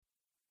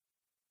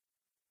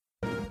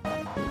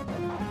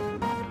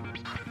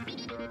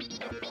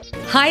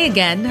Hi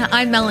again,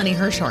 I'm Melanie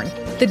Hirschhorn,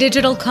 the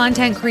digital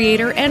content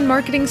creator and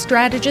marketing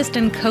strategist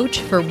and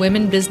coach for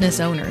women business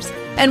owners.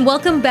 And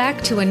welcome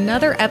back to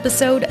another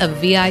episode of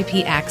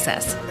VIP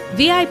Access.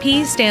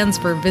 VIP stands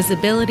for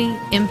Visibility,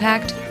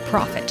 Impact,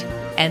 Profit.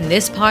 And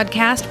this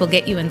podcast will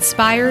get you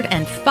inspired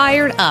and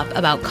fired up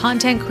about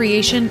content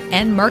creation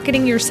and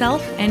marketing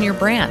yourself and your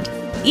brand.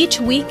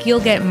 Each week, you'll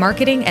get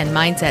marketing and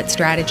mindset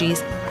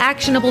strategies,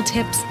 actionable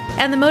tips,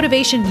 and the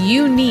motivation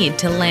you need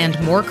to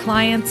land more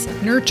clients,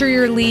 nurture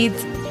your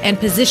leads, and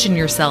position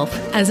yourself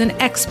as an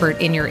expert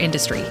in your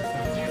industry.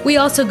 We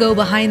also go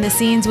behind the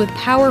scenes with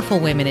powerful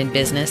women in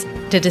business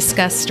to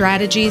discuss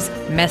strategies,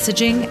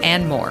 messaging,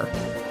 and more.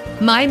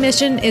 My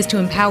mission is to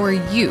empower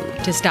you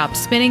to stop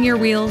spinning your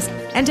wheels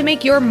and to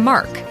make your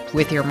mark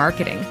with your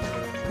marketing.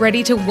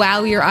 Ready to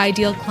wow your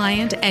ideal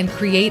client and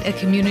create a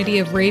community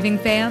of raving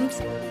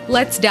fans?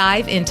 Let's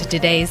dive into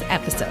today's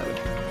episode.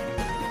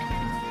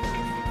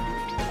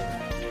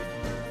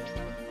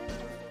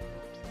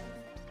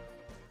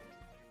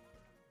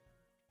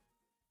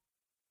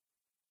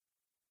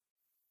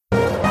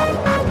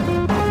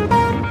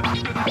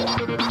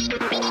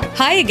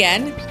 Hi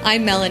again,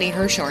 I'm Melanie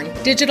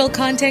Hirschhorn, digital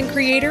content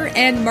creator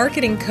and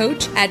marketing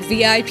coach at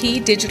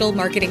VIP Digital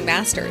Marketing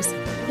Masters.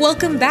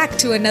 Welcome back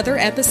to another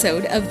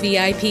episode of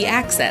VIP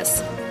Access.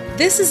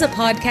 This is a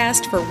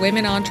podcast for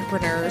women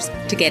entrepreneurs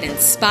to get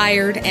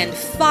inspired and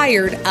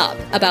fired up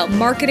about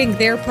marketing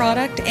their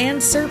product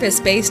and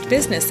service-based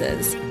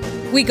businesses.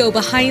 We go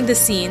behind the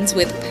scenes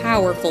with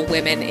powerful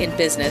women in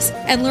business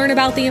and learn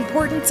about the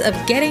importance of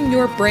getting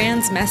your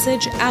brand's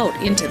message out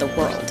into the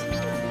world.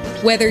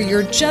 Whether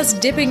you're just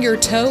dipping your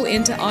toe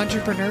into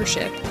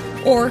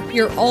entrepreneurship or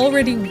you're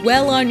already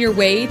well on your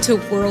way to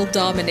world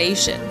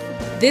domination,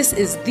 this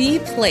is the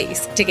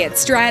place to get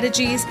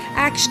strategies,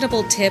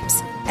 actionable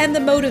tips, and the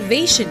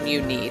motivation you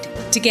need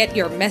to get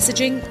your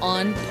messaging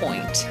on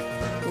point.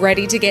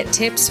 Ready to get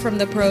tips from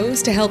the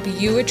pros to help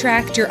you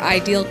attract your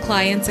ideal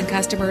clients and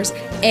customers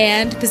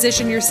and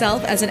position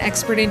yourself as an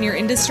expert in your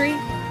industry?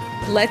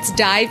 Let's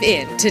dive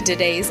into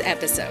today's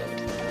episode.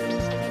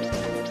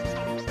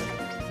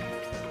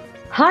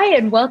 Hi,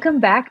 and welcome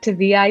back to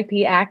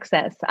VIP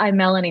Access. I'm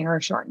Melanie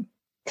Hirschhorn.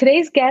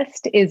 Today's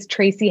guest is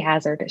Tracy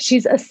Hazzard.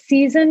 She's a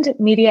seasoned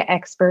media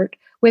expert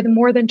with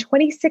more than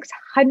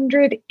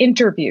 2,600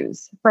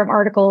 interviews from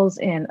articles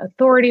in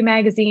Authority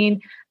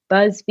Magazine,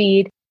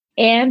 BuzzFeed,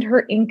 and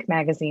her Inc.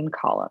 magazine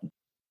column.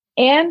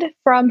 And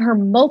from her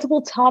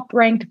multiple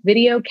top-ranked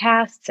video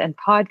casts and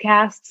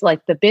podcasts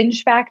like The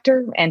Binge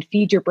Factor and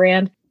Feed Your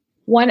Brand,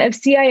 one of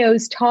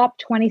CIO's top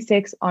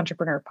 26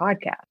 entrepreneur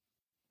podcasts.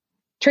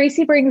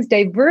 Tracy brings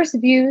diverse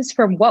views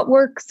from what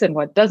works and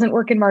what doesn't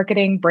work in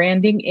marketing,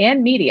 branding,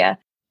 and media,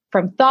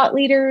 from thought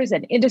leaders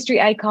and industry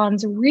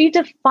icons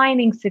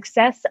redefining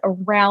success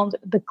around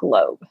the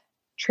globe.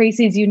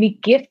 Tracy's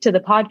unique gift to the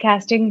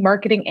podcasting,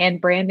 marketing,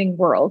 and branding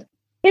world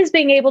is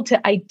being able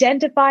to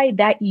identify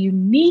that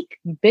unique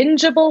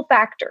bingeable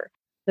factor,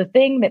 the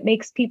thing that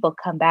makes people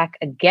come back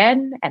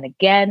again and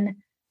again,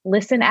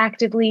 listen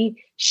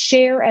actively,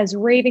 share as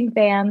raving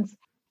fans,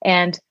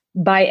 and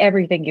buy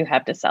everything you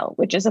have to sell,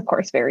 which is, of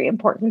course, very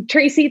important.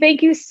 Tracy,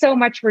 thank you so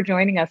much for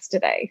joining us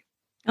today.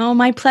 Oh,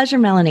 my pleasure,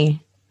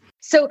 Melanie.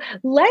 So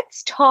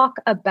let's talk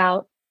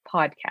about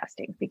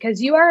podcasting,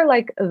 because you are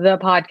like the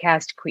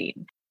podcast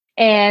queen.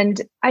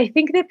 And I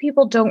think that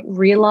people don't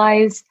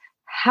realize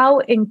how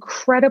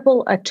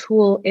incredible a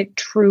tool it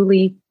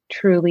truly,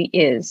 truly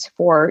is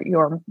for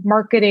your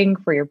marketing,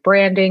 for your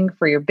branding,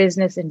 for your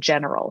business in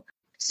general.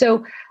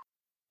 So,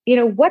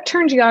 what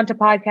turned you on to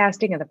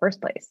podcasting in the first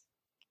place?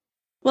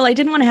 Well, I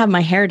didn't want to have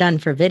my hair done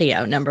for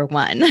video, number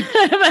one.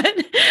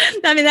 But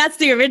that's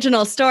the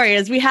original story,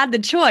 is we had the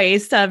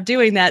choice of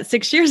doing that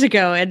 6 years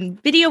ago, and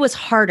video was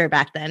harder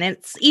back then.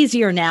 It's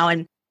easier now.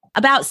 And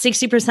about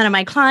 60% of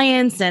my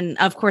clients, and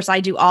of course, I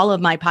do all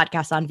of my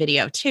podcasts on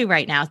video too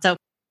right now. So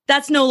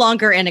that's no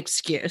longer an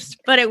excuse,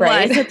 but it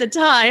was at the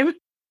time.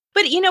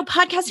 But,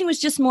 podcasting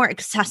was just more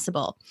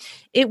accessible.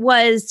 It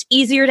was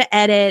easier to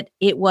edit.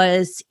 It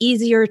was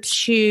easier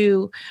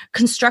to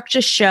construct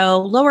a show,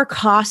 lower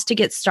cost to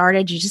get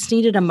started. You just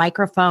needed a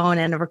microphone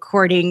and a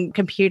recording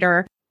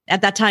computer.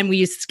 At that time, we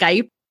used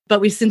Skype, but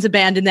we've since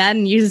abandoned that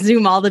and use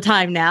Zoom all the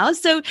time now.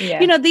 So,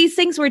 these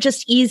things were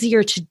just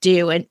easier to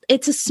do. And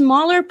it's a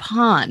smaller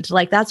pond.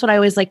 Like, that's what I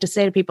always like to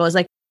say to people is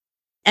like,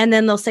 and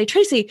then they'll say,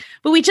 Tracy,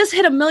 but we just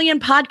hit 1 million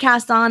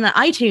podcasts on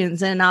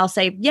iTunes. And I'll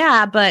say,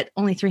 yeah, but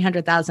only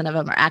 300,000 of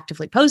them are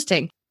actively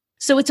posting.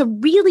 So it's a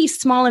really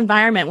small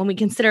environment when we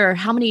consider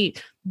how many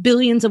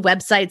billions of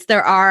websites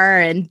there are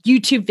and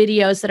YouTube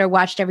videos that are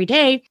watched every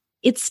day.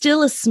 It's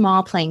still a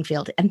small playing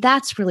field. And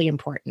that's really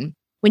important.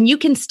 When you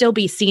can still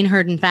be seen,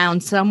 heard, and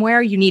found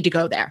somewhere, you need to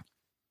go there.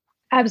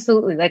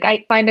 Absolutely. Like,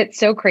 I find it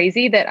so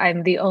crazy that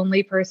I'm the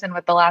only person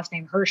with the last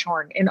name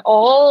Hirschhorn in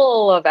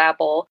all of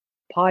Apple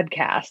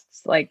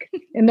podcasts, like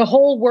in the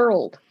whole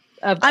world.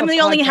 I'm the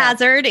only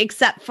Hazzard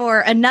except for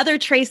another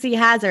Tracy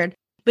Hazzard,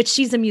 but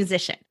she's a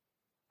musician.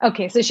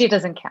 Okay, so she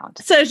doesn't count.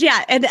 So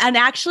yeah, and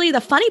actually the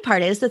funny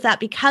part is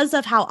that because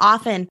of how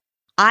often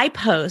I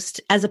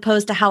post as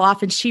opposed to how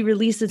often she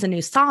releases a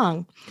new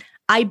song.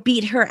 I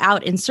beat her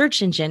out in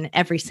search engine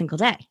every single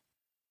day.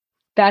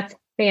 That's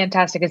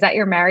fantastic. Is that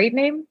your married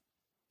name?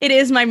 It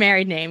is my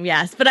married name,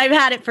 yes. But I've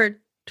had it for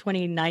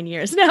 29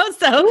 years now.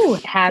 So ooh,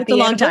 happy it's a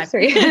long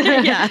anniversary.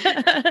 Time.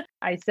 Yeah.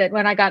 I said,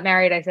 when I got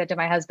married, I said to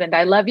my husband,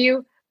 I love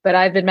you, but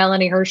I've been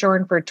Melanie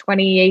Hirschhorn for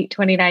 28,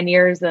 29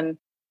 years. And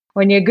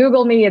when you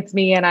Google me, it's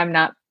me, and I'm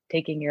not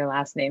taking your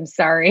last name.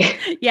 Sorry.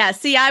 Yeah.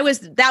 See, that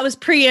was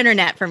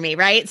pre-internet for me,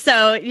 right?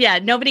 So yeah,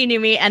 nobody knew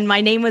me, and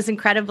my name was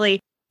incredibly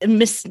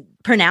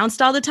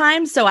mispronounced all the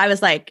time. So I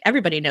was like,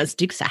 everybody knows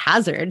Dukes of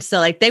Hazzard. So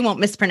like, they won't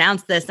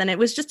mispronounce this. And it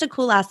was just a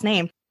cool last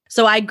name.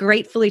 So I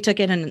gratefully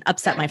took it and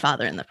upset my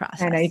father in the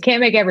process. I know, you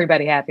can't make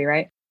everybody happy,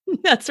 right?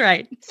 That's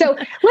right. So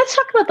let's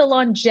talk about the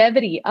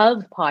longevity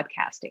of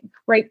podcasting,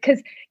 right?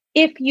 Because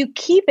if you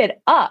keep it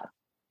up,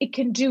 it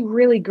can do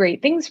really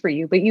great things for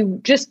you. But you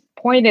just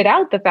pointed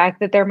out the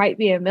fact that there might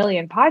be a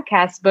million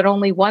podcasts, but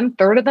only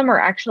 1/3 of them are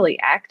actually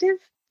active.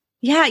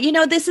 Yeah.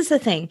 This is the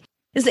thing,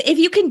 is that if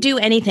you can do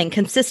anything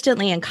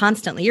consistently and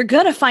constantly, you're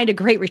going to find a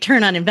great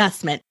return on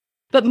investment.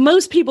 But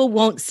most people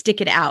won't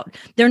stick it out.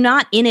 They're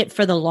not in it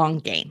for the long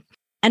game.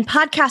 And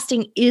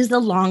podcasting is the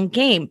long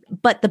game.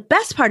 But the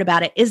best part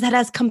about it is that it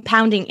has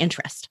compounding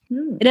interest.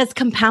 It has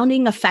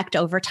compounding effect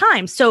over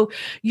time. So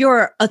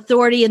your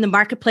authority in the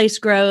marketplace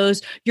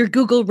grows, your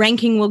Google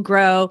ranking will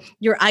grow,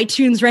 your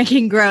iTunes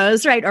ranking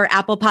grows, right? Or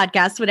Apple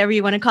Podcasts, whatever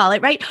you want to call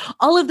it, right?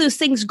 All of those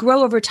things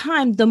grow over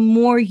time the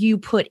more you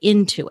put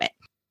into it.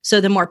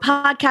 So the more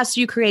podcasts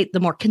you create,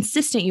 the more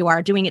consistent you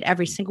are doing it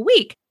every single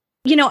week.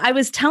 I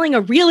was telling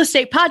a real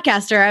estate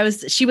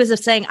podcaster, she was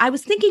saying, I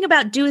was thinking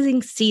about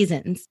doing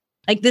seasons.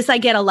 Like this, I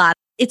get a lot.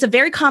 It's a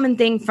very common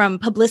thing from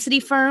publicity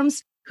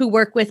firms who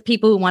work with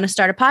people who want to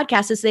start a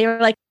podcast, is they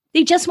are like,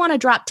 they just want to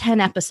drop 10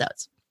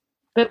 episodes.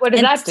 But what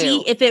does that do?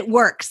 See if it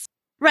works.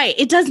 Right.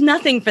 It does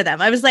nothing for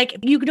them. I was like,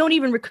 you don't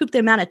even recoup the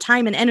amount of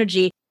time and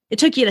energy it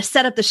took you to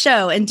set up the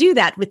show and do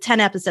that with 10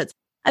 episodes.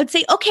 I would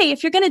say, okay,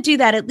 if you're going to do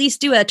that, at least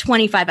do a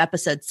 25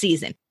 episode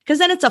season, because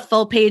then it's a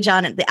full page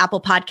on the Apple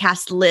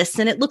Podcast list.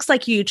 And it looks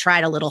like you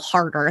tried a little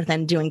harder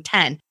than doing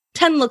 10.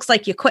 10 looks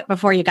like you quit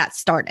before you got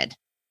started.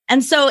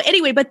 And so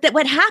anyway, but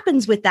what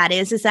happens with that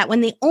is that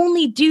when they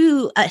only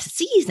do a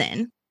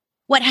season,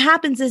 what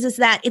happens is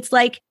that it's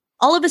like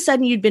all of a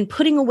sudden you'd been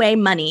putting away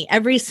money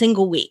every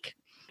single week,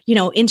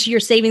 into your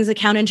savings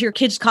account, into your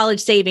kids'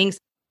 college savings.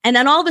 And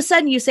then all of a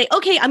sudden you say,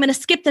 okay, I'm going to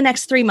skip the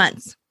next 3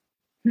 months.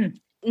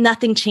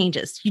 Nothing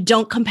changes. You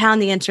don't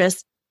compound the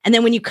interest. And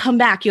then when you come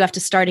back, you have to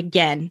start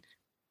again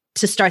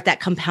to start that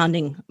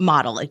compounding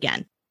model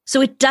again.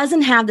 So it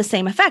doesn't have the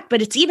same effect,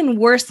 but it's even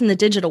worse in the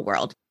digital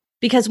world.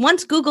 Because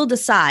once Google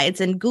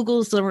decides, and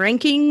Google's the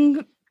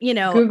ranking,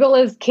 Google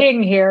is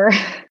king here.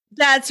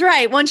 That's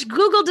right. Once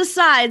Google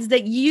decides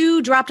that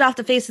you dropped off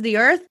the face of the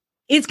earth,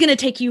 it's going to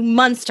take you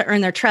months to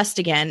earn their trust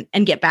again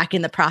and get back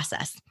in the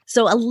process.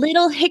 So a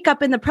little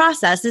hiccup in the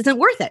process isn't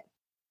worth it.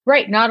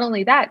 Right. Not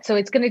only that, so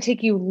it's going to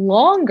take you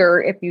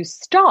longer if you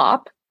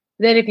stop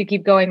than if you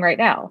keep going right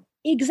now.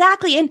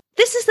 Exactly. And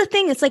this is the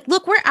thing. It's like,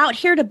 look, we're out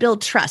here to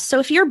build trust. So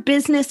if your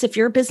business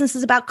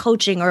is about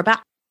coaching or about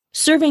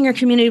serving your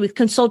community with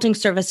consulting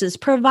services,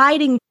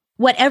 providing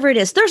whatever it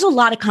is, there's a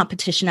lot of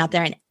competition out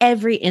there in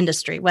every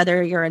industry,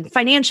 whether you're in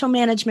financial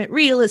management,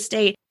 real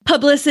estate,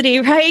 publicity,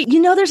 right?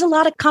 There's a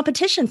lot of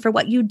competition for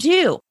what you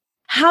do.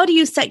 How do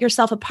you set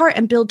yourself apart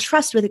and build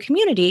trust with a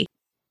community?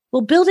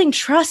 Well, building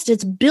trust,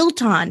 it's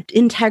built on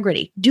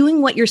integrity,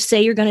 doing what you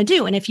say you're going to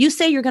do. And if you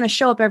say you're going to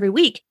show up every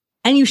week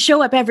and you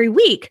show up every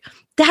week,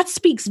 that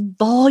speaks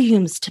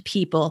volumes to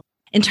people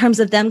in terms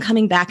of them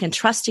coming back and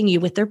trusting you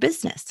with their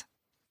business.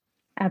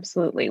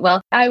 Absolutely.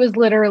 Well, I was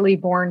literally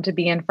born to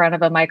be in front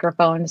of a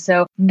microphone.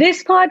 So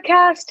this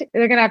podcast,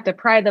 they're going to have to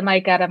pry the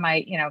mic out of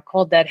my,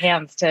 cold dead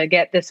hands to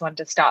get this one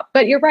to stop.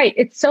 But you're right.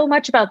 It's so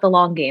much about the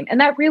long game.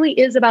 And that really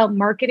is about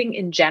marketing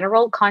in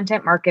general,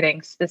 content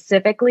marketing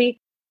specifically.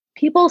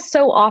 People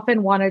so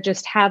often want to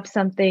just have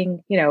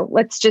something,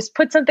 let's just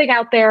put something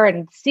out there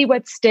and see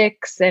what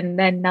sticks, and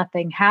then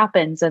nothing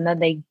happens, and then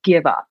they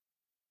give up.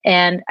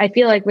 And I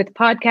feel like with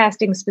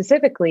podcasting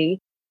specifically,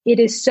 it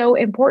is so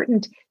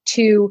important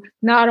to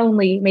not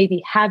only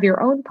maybe have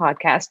your own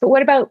podcast, but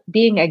what about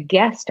being a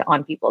guest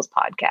on people's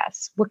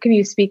podcasts? What can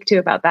you speak to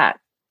about that?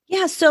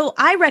 Yeah, so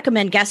I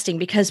recommend guesting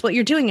because what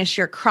you're doing is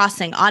you're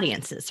crossing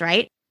audiences,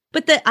 right?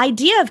 But the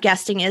idea of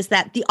guesting is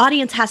that the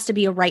audience has to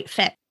be a right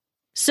fit.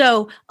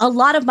 So a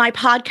lot of my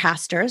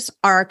podcasters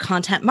are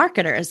content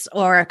marketers,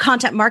 or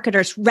content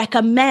marketers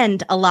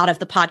recommend a lot of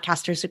the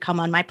podcasters who come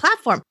on my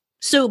platform.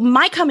 So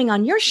my coming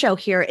on your show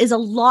here is a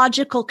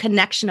logical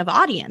connection of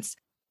audience.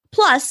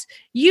 Plus,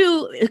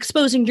 you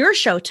exposing your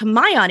show to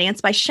my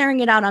audience by sharing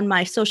it out on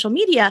my social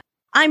media,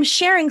 I'm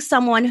sharing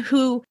someone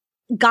who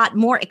got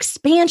more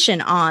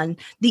expansion on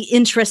the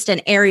interest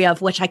and area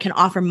of which I can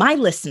offer my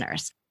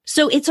listeners.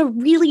 So it's a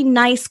really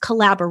nice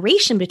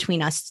collaboration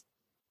between us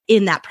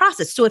in that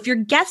process. So if you're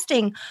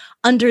guesting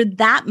under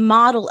that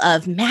model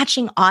of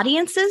matching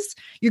audiences,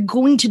 you're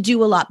going to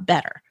do a lot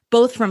better,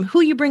 both from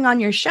who you bring on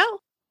your show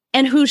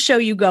and whose show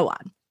you go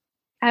on.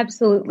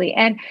 Absolutely.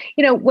 And,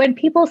 when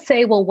people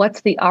say, well,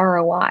 what's the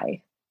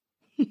ROI?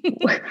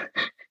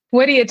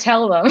 What do you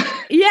tell them?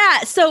 Yeah.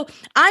 So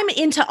I'm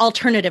into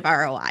alternative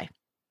ROI.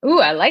 Ooh,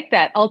 I like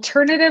that.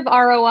 Alternative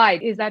ROI.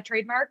 Is that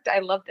trademarked? I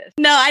love this.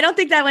 No, I don't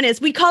think that one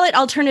is. We call it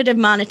alternative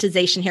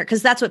monetization here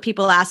because that's what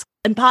people ask.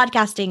 In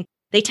podcasting,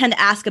 they tend to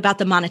ask about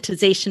the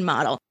monetization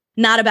model,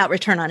 not about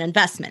return on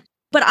investment.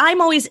 But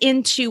I'm always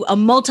into a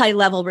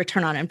multi-level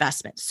return on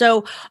investment.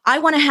 So I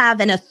want to have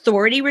an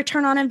authority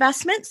return on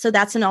investment. So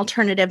that's an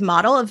alternative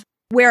model of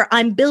where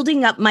I'm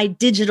building up my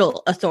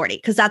digital authority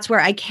because that's where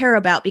I care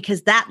about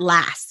because that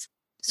lasts.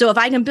 So if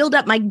I can build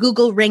up my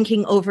Google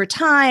ranking over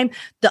time,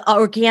 the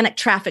organic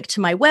traffic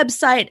to my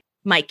website,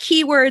 my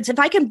keywords, if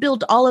I can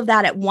build all of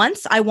that at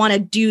once, I want to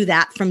do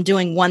that from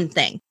doing one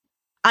thing.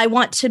 I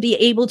want to be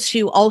able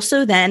to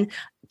also then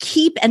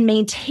keep and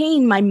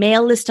maintain my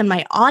mail list and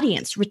my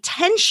audience.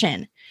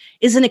 Retention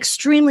is an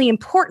extremely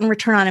important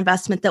return on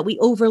investment that we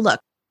overlook.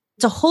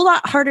 It's a whole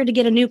lot harder to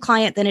get a new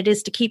client than it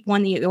is to keep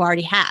one that you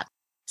already have.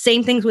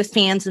 Same things with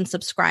fans and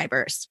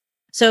subscribers.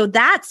 So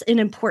that's an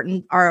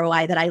important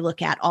ROI that I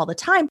look at all the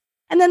time.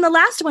 And then the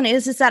last one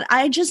is that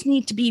I just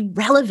need to be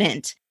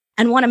relevant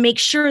and want to make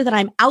sure that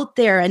I'm out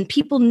there and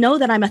people know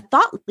that I'm a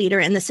thought leader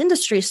in this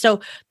industry. So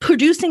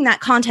producing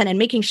that content and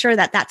making sure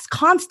that that's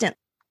constant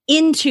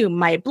into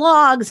my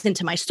blogs,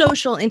 into my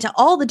social, into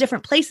all the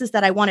different places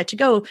that I want it to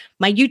go,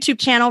 my YouTube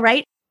channel,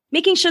 right?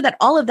 Making sure that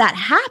all of that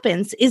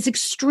happens is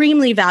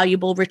extremely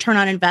valuable return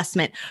on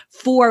investment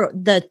for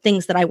the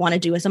things that I want to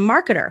do as a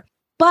marketer.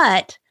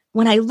 But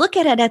when I look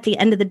at it at the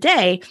end of the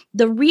day,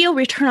 the real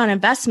return on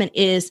investment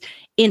is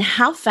in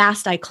how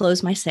fast I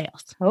close my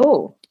sales.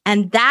 Oh.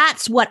 And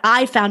that's what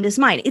I found is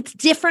mine. It's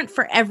different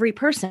for every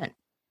person,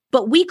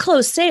 but we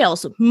close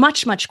sales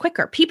much, much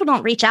quicker. People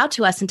don't reach out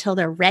to us until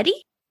they're ready.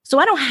 So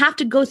I don't have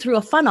to go through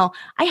a funnel.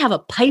 I have a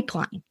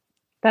pipeline.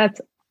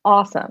 That's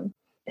awesome.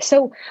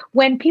 So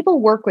when people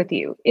work with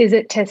you, is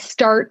it to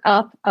start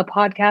up a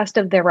podcast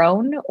of their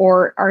own,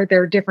 or are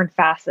there different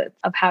facets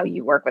of how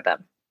you work with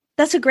them?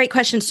 That's a great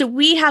question. So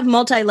we have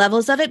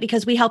multi-levels of it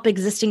because we help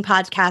existing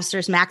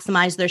podcasters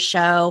maximize their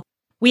show.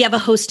 We have a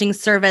hosting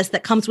service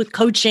that comes with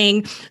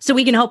coaching so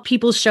we can help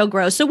people's show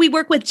grow. So we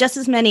work with just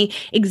as many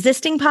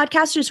existing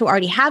podcasters who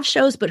already have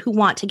shows, but who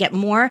want to get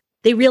more.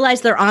 They realize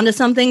they're onto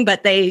something,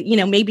 but they,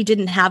 maybe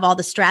didn't have all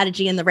the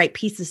strategy and the right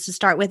pieces to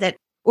start with it,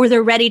 or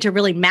they're ready to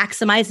really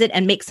maximize it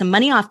and make some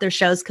money off their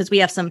shows because we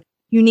have some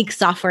unique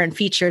software and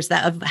features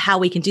of how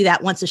we can do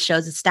that once a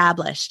show's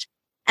established.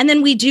 And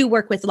then we do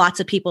work with lots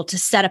of people to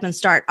set up and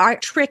start. Our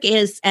trick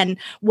is, and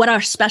what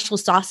our special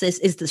sauce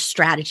is the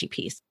strategy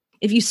piece.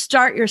 If you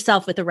start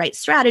yourself with the right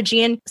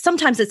strategy, and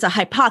sometimes it's a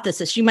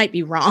hypothesis, you might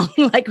be wrong,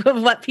 like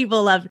what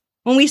people love.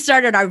 When we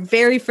started our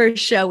very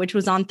first show, which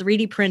was on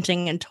 3D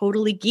printing and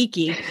totally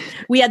geeky,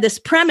 we had this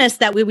premise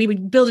that we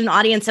would build an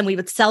audience and we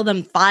would sell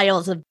them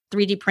files of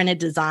 3D printed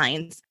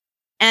designs.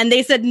 And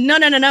they said,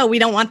 no, we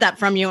don't want that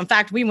from you. In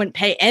fact, we wouldn't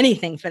pay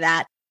anything for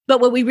that. But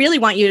what we really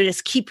want you to do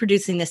is keep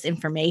producing this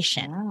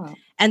information. Oh.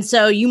 And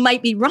so you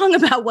might be wrong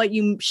about what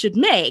you should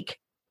make,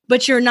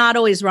 but you're not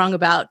always wrong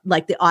about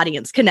like the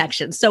audience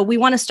connection. So we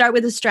want to start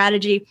with a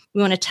strategy.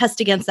 We want to test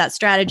against that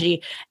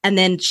strategy and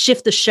then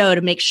shift the show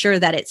to make sure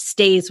that it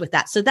stays with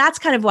that. So that's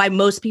kind of why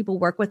most people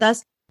work with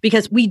us,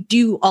 because we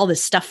do all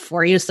this stuff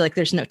for you. So like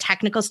there's no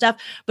technical stuff,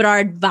 but our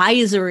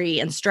advisory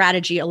and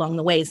strategy along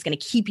the way is going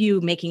to keep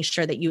you making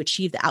sure that you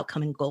achieve the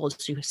outcome and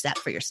goals you set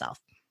for yourself.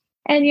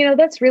 And,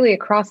 that's really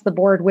across the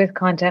board with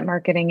content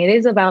marketing. It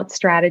is about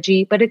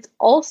strategy, but it's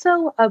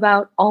also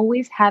about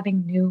always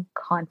having new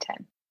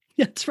content.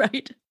 That's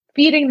right.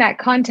 Feeding that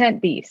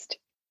content beast.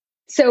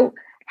 So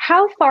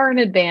how far in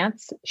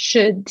advance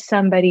should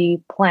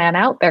somebody plan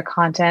out their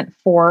content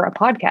for a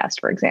podcast,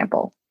 for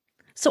example?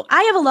 So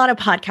I have a lot of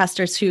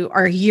podcasters who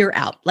are a year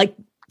out. Like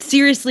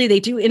seriously, they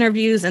do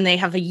interviews and they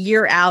have a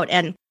year out.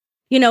 And,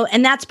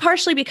 and that's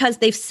partially because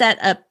they've set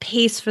a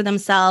pace for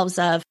themselves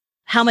of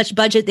how much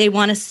budget they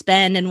want to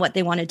spend and what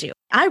they want to do.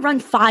 I run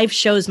 5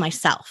 shows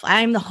myself.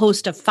 I'm the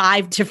host of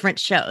 5 different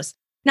shows.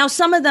 Now,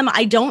 some of them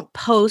I don't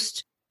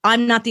post.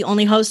 I'm not the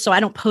only host, so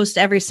I don't post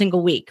every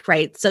single week,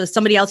 right? So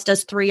somebody else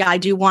does 3, I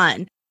do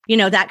 1,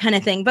 that kind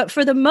of thing. But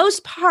for the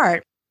most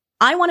part,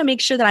 I want to make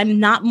sure that I'm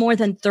not more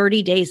than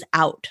 30 days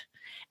out.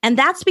 And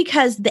that's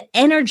because the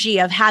energy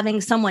of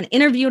having someone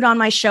interviewed on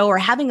my show or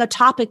having a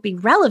topic be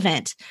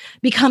relevant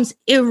becomes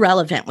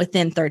irrelevant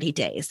within 30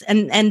 days.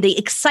 And the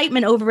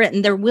excitement over it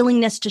and their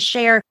willingness to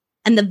share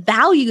and the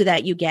value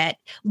that you get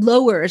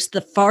lowers the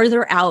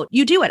farther out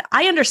you do it.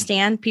 I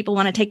understand people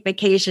want to take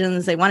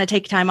vacations. They want to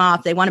take time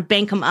off. They want to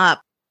bank them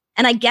up.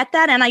 And I get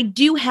that. And I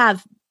do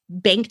have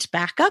banked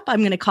backup. I'm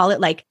going to call it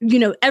like,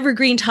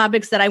 evergreen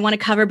topics that I want to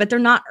cover, but they're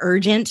not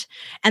urgent.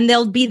 And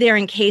they'll be there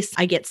in case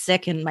I get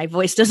sick and my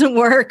voice doesn't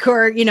work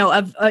or,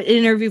 an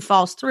interview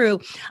falls through.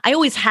 I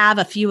always have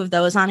a few of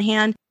those on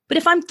hand. But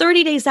if I'm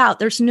 30 days out,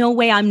 there's no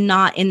way I'm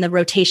not in the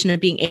rotation of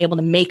being able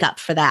to make up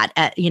for that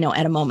at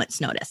a moment's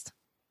notice.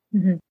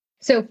 Mm-hmm.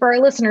 So for our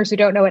listeners who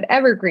don't know what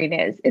evergreen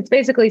is, it's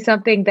basically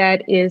something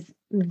that is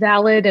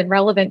valid and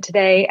relevant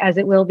today as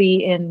it will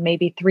be in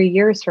maybe 3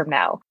 years from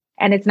now.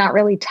 And it's not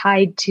really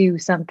tied to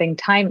something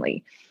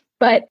timely.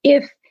 But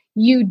if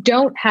you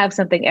don't have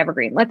something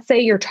evergreen, let's say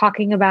you're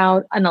talking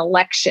about an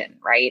election,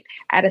 right,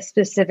 at a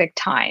specific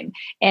time,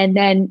 and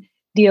then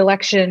the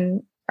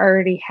election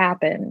already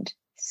happened.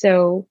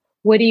 So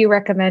what do you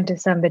recommend to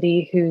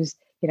somebody who's,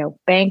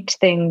 banked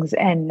things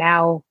and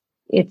now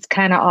it's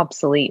kind of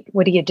obsolete?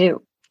 What do you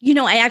do?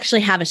 I actually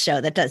have a show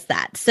that does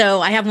that.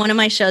 So I have one of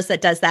my shows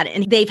that does that,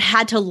 and they've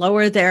had to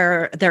lower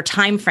their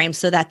time frame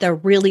so that they're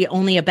really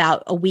only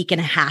about a week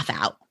and a half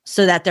out,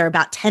 so that they're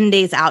about 10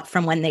 days out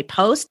from when they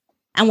post.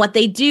 And what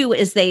they do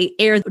is they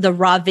air the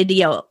raw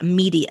video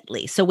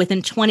immediately. So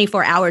within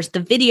 24 hours, the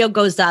video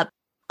goes up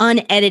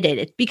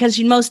unedited, because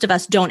most of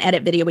us don't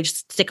edit video. We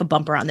just stick a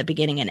bumper on the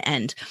beginning and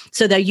end.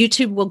 So the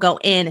YouTube will go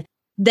in.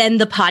 Then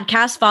the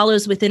podcast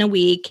follows within a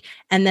week,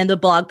 and then the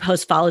blog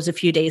post follows a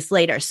few days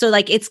later. So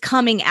it's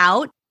coming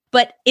out,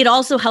 but it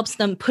also helps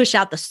them push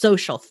out the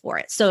social for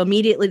it. So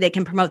immediately they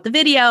can promote the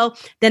video,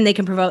 then they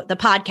can promote the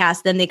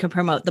podcast, then they can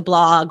promote the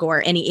blog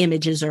or any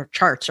images or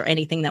charts or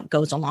anything that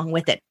goes along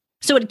with it.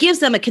 So it gives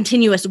them a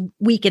continuous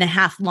week and a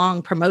half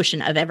long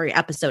promotion of every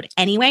episode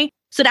anyway.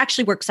 So it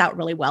actually works out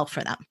really well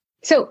for them.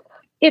 So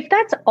if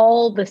that's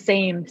all the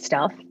same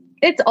stuff,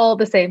 it's all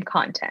the same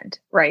content,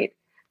 right?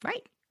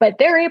 Right. But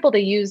they're able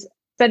to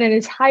spend an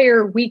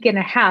entire week and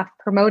a half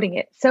promoting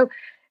it. So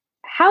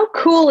how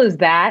cool is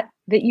that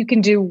you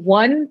can do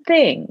one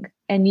thing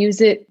and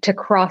use it to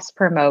cross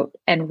promote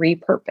and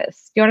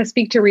repurpose? You want to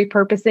speak to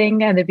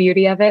repurposing and the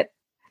beauty of it?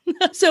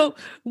 So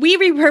we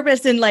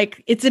repurpose in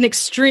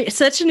it's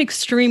such an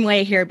extreme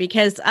way here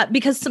because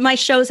my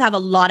shows have a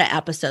lot of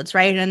episodes,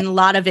 right? And a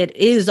lot of it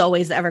is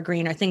always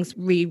evergreen or things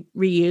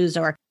reuse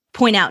or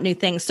point out new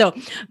things. So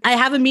I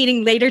have a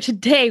meeting later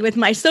today with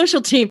my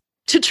social team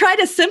to try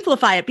to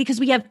simplify it because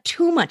we have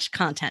too much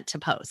content to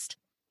post.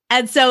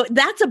 And so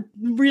that's a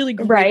really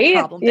great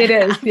problem. It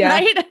is, yeah.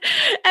 Right?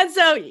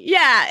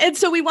 And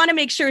so we want to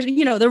make sure,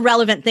 the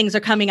relevant things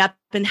are coming up,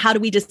 and how do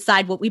we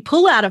decide what we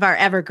pull out of our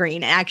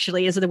evergreen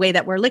actually is the way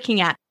that we're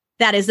looking at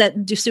that. Is that,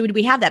 so do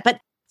we have that? But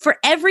for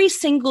every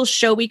single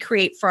show we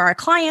create for our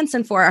clients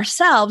and for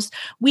ourselves,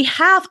 we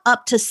have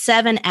up to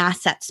 7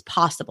 assets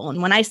possible.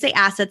 And when I say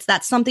assets,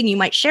 that's something you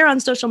might share on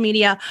social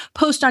media,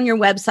 post on your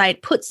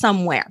website, put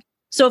somewhere.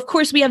 So of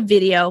course we have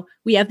video,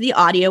 we have the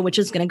audio, which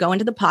is going to go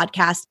into the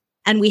podcast,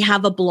 and we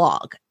have a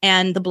blog,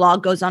 and the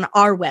blog goes on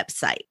our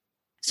website.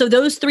 So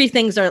those 3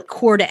 things are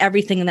core to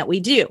everything that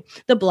we do.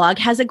 The blog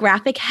has a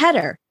graphic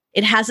header.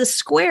 It has a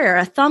square,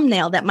 a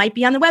thumbnail that might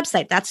be on the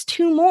website. That's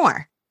 2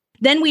 more.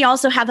 Then we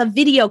also have a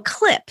video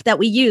clip that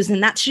we use,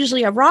 and that's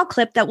usually a raw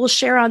clip that we'll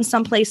share on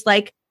someplace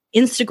like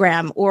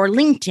Instagram or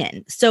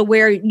LinkedIn. So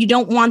where you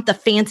don't want the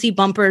fancy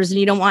bumpers and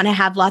you don't want to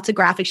have lots of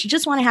graphics, you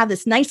just want to have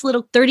this nice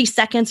little 30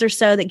 seconds or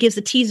so that gives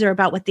a teaser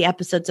about what the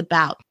episode's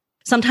about.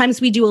 Sometimes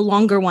we do a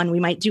longer one. We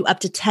might do up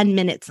to 10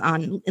 minutes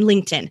on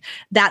LinkedIn.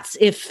 That's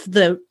if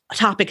the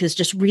topic is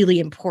just really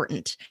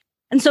important.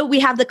 And so we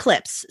have the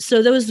clips.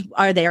 So those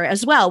are there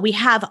as well. We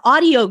have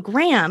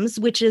audiograms,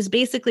 which is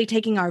basically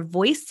taking our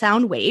voice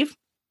sound wave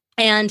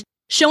and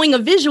showing a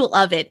visual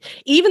of it.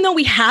 Even though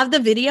we have the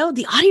video,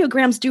 the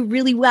audiograms do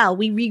really well.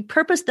 We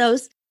repurpose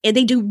those, and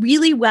they do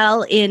really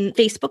well in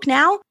Facebook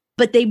now.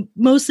 But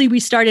we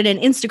started in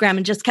Instagram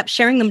and just kept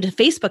sharing them to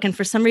Facebook. And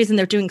for some reason,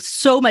 they're doing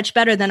so much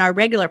better than our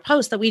regular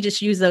posts that we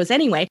just use those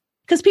anyway.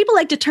 Because people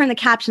like to turn the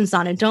captions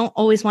on and don't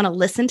always want to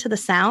listen to the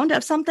sound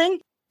of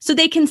something. So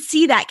they can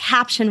see that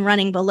caption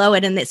running below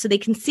it, and so they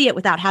can see it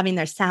without having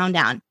their sound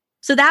down.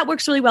 So that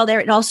works really well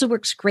there. It also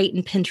works great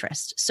in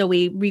Pinterest. So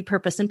we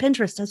repurpose in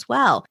Pinterest as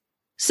well.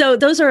 So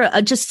those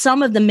are just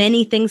some of the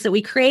many things that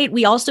we create.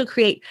 We also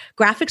create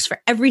graphics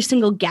for every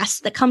single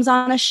guest that comes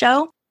on a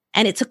show.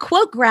 And it's a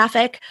quote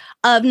graphic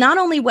of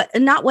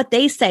not what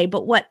they say,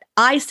 but what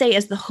I say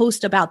as the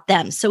host about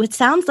them. So it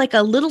sounds like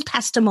a little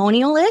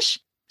testimonial-ish.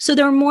 So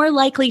they're more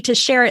likely to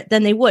share it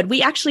than they would.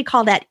 We actually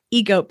call that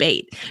ego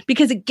bait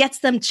because it gets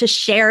them to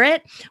share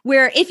it.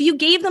 Where if you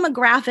gave them a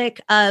graphic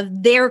of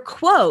their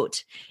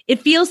quote, it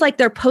feels like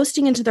they're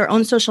posting into their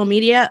own social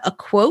media a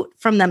quote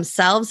from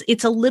themselves.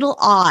 It's a little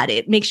odd.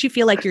 It makes you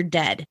feel like you're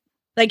dead.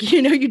 Like,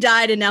 you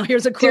died and now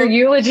here's a quote. Your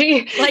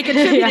eulogy. Like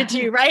attributed to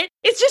you, right?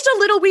 It's just a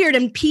little weird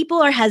and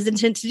people are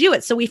hesitant to do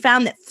it. So we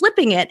found that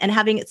flipping it and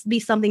having it be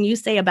something you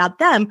say about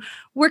them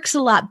works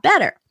a lot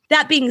better.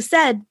 That being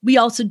said, we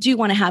also do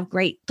want to have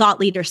great thought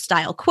leader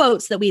style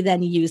quotes that we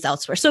then use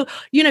elsewhere. So,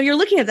 you're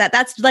looking at that.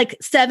 That's like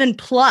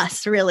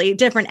 7+ really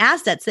different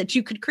assets that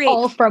you could create.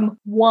 All from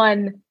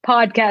one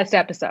podcast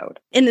episode.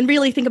 And then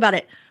really think about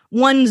it.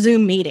 One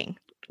Zoom meeting,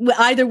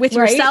 either with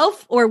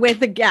yourself or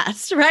with a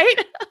guest,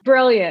 right?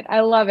 Brilliant.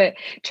 I love it.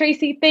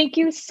 Tracy, thank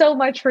you so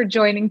much for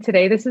joining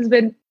today. This has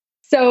been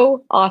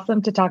so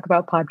awesome to talk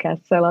about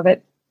podcasts. I love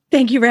it.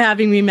 Thank you for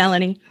having me,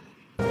 Melanie.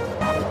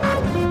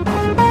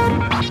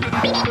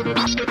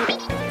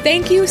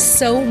 Thank you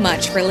so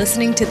much for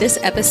listening to this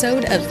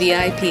episode of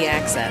VIP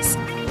Access.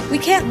 We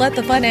can't let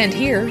the fun end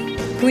here.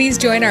 Please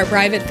join our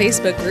private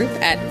Facebook group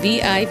at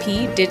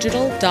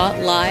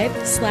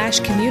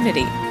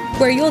vipdigital.live/community,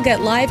 where you'll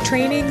get live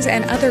trainings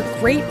and other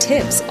great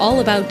tips all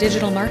about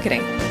digital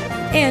marketing.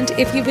 And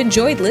if you've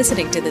enjoyed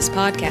listening to this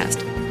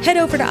podcast, head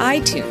over to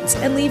iTunes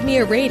and leave me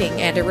a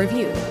rating and a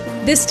review.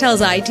 This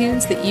tells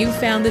iTunes that you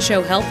found the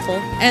show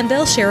helpful, and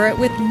they'll share it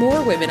with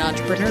more women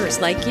entrepreneurs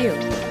like you.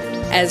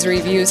 As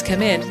reviews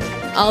come in,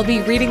 I'll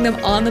be reading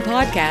them on the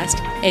podcast,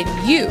 and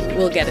you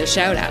will get a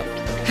shout out.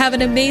 Have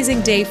an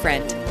amazing day,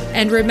 friend.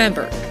 And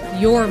remember,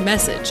 your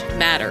message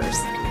matters.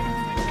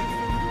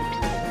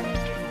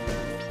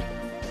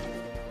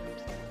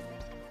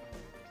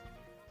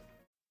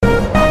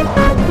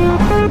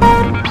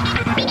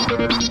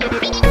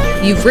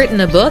 You've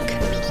written a book?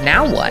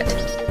 Now what?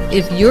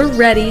 If you're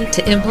ready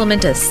to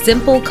implement a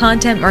simple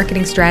content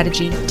marketing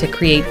strategy to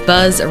create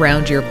buzz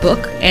around your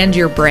book and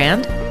your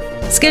brand,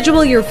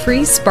 schedule your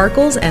free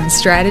Sparkles and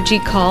Strategy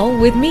call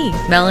with me,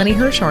 Melanie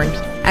Hirschhorn,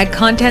 at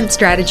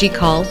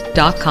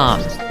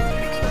contentstrategycall.com.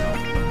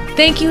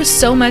 Thank you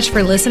so much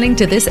for listening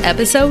to this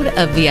episode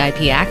of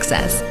VIP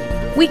Access.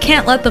 We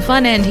can't let the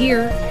fun end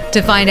here.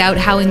 To find out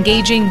how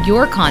engaging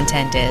your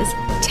content is,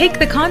 take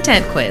the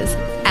content quiz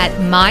at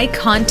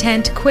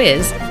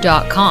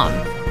mycontentquiz.com.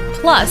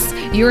 Plus,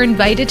 you're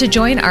invited to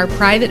join our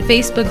private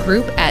Facebook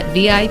group at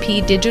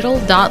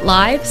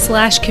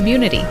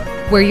vipdigital.live/community,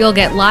 where you'll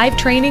get live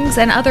trainings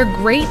and other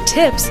great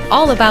tips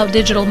all about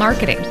digital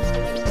marketing.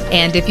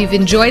 And if you've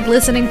enjoyed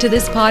listening to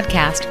this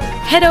podcast,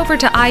 head over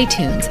to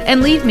iTunes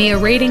and leave me a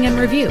rating and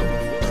review.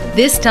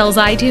 This tells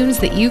iTunes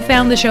that you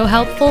found the show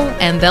helpful,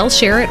 and they'll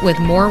share it with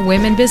more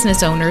women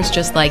business owners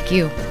just like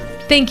you.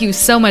 Thank you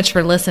so much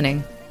for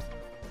listening.